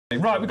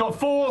Right, we've got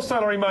 4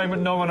 Celery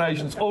Moment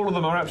nominations. All of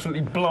them are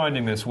absolutely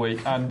blinding this week,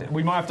 and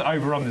we might have to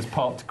overrun this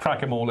part to crack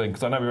them all in,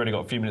 because I know we've only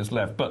got a few minutes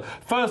left. But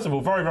first of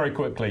all, very, very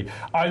quickly,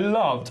 I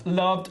loved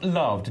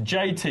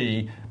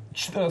JT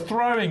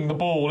throwing the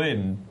ball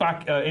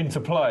back into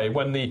play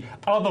when the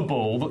other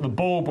ball that the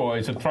ball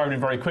boys had thrown in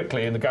very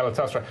quickly in the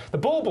Galatasaray. The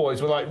ball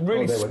boys were like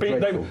really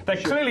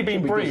they'd clearly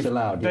been briefed.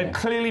 They'd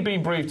clearly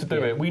been briefed to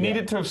do it. We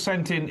needed to have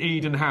sent in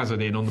Eden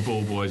Hazard in on the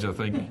ball boys, I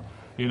think.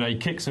 You know, he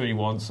kicks who he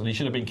wants, and he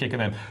should have been kicking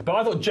them. But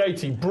I thought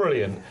JT,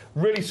 brilliant,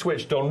 really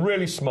switched on,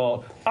 really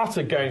smart,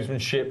 utter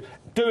gamesmanship,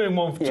 doing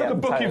one, took a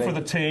booking for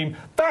the team.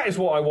 That is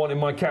what I want in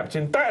my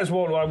captain. That is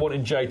what I want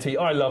in JT.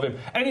 I love him.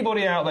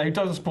 Anybody out there who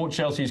doesn't support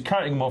Chelsea is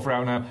cutting him off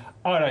right now.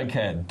 I don't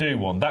care. Do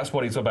one. That's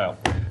what it's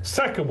about.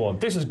 Second one,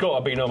 this has got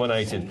to be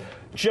nominated.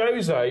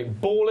 Jose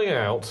balling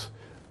out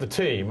the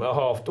team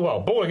at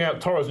balling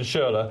out Torres and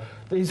Schürrle.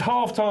 His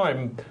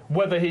half-time,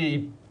 whether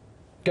he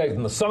gave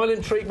them the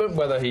silent treatment,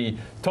 whether he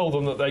told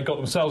them that they got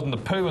themselves in the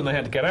poo and they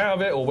had to get out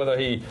of it, or whether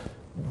he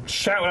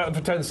shouted at them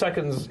for 10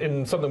 seconds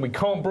in something we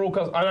can't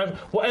broadcast.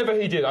 Whatever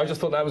he did, I just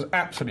thought that was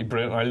absolutely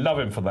brilliant. I love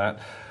him for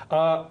that.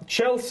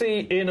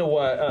 Chelsea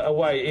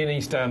away in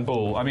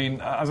Istanbul. I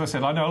mean, as I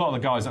said, I know a lot of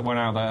the guys that went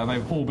out there, and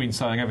they've all been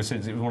saying ever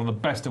since it was one of the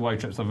best away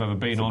trips I've ever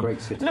been on.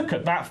 Look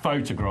at that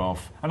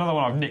photograph. Another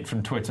one I've nicked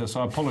from Twitter,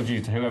 so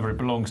apologies to whoever it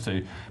belongs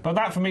to. But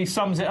that, for me,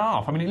 sums it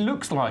up. I mean, it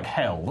looks like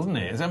hell, doesn't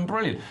it? It's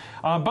brilliant.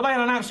 But they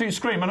had an absolute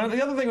scream. And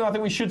the other thing I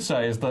think we should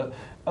say is that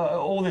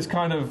all this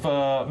kind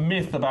of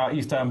myth about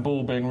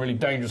Istanbul being a really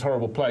dangerous,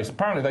 horrible place.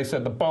 Apparently, they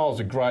said the bars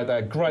are great. They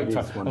had great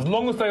fun. As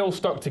long as they all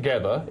stuck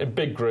together in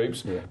big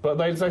groups. Yeah. But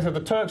they said the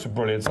Turks were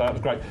brilliant, so that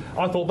was great.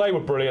 I thought they were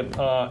brilliant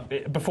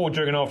before,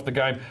 during, and after the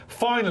game.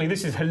 Finally,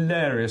 this is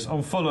hilarious.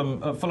 On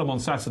Fulham on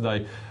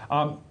Saturday,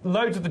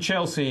 loads of the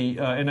Chelsea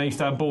in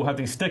Istanbul had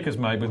these stickers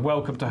made with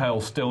 "Welcome to Hell,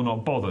 still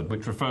not bothered,"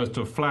 which refers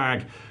to a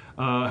flag.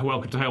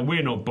 Welcome to Hell,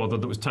 we're not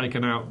bothered, that was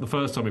taken out the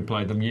first time we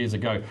played them years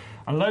ago.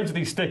 And loads of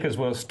these stickers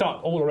were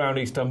stuck all around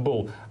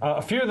Istanbul.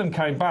 A few of them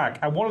came back,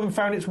 and one of them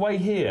found its way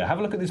here. Have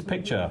a look at this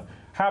picture.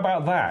 How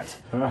about that?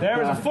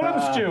 There is a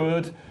Fulham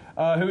steward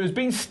who has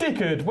been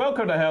stickered,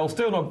 "Welcome to Hell,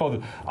 still not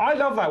bothered." I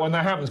love that when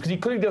that happens, because he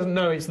clearly doesn't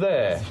know it's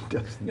there.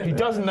 He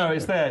doesn't know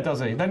it's there,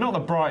 does he? They're not the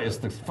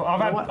brightest.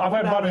 I've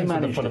had run-ins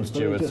with the Fulham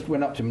stewards. Just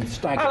went up to him and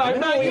staggered. Hello,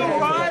 no, you're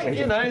right.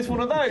 You know, it's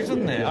one of those,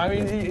 isn't it? I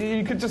mean,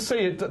 you could just see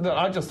it.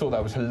 I just thought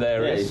that was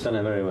hilarious. Yeah, he's done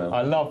it very well.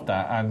 I loved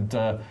that,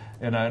 and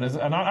you know,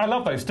 and I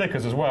love those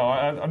stickers as well.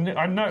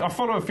 I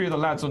follow a few of the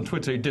lads on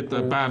Twitter who did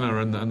the banner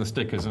and the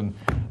stickers, and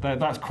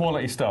that's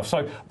quality stuff.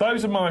 So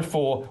those are my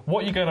 4.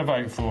 What are you going to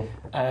vote for?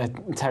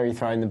 Terry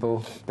throwing the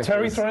ball.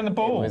 Terry throwing the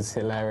ball? It was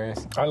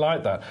hilarious. I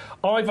like that.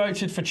 I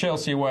voted for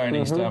Chelsea away in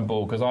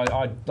Istanbul, because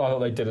I thought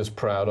they did us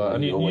proud.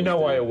 And you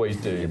know I always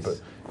do,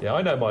 but yeah,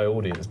 I know my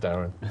audience,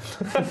 Darren.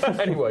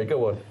 Anyway,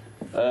 go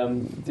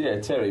on.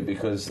 Terry,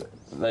 because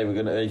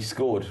they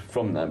scored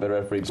from that, but the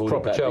referee pulled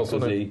it back Chelsea,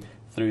 because he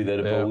threw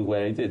the ball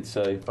where he did.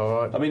 So,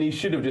 all right. I mean, he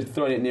should have just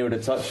thrown it nearer the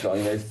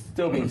touchline. There's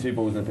still been 2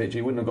 balls in the pitch.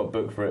 He wouldn't have got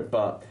booked for it,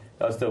 but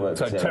I'll still vote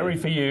for Terry. Terry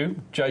for you,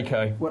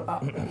 JK. Well,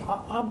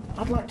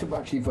 I'd like to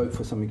actually vote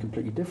for something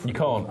completely different. You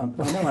can't.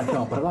 I know I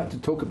can't, but I'd like to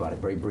talk about it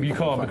very briefly. You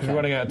can't, because we're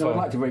running out of time. No, I'd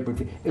like to very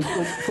briefly.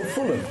 For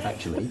Fulham,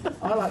 actually,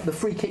 I like the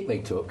free kick they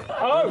took.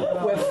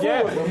 Oh,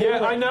 yeah,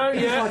 I know,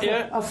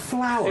 yeah. A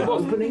flower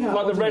opening up.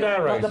 Like the red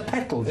arrows. Like the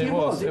petals. It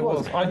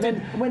was.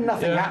 When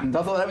nothing happened,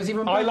 I thought that was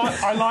even better.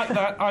 I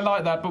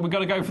like that, but we've got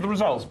to go for the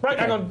results.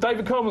 Hang on,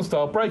 David Coleman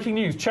style, breaking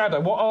news. Chadder,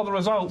 what are the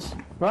results?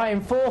 Right,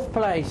 in 4th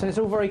place, and it's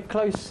all very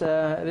close,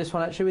 this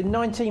one actually, with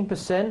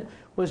 19%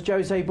 was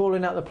Jose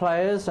balling out the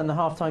players and the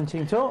half-time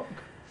team talk.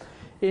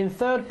 In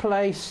 3rd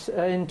place,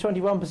 in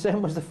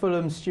 21%, was the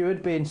Fulham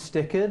steward being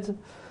stickered.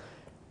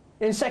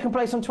 In 2nd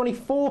place on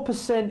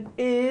 24%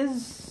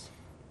 is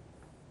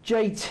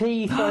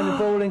JT throwing the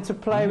ball into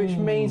play, which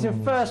means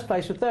in 1st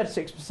place with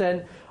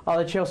 36%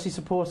 are the Chelsea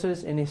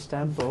supporters in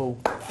Istanbul.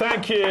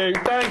 Thank you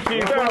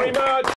very much.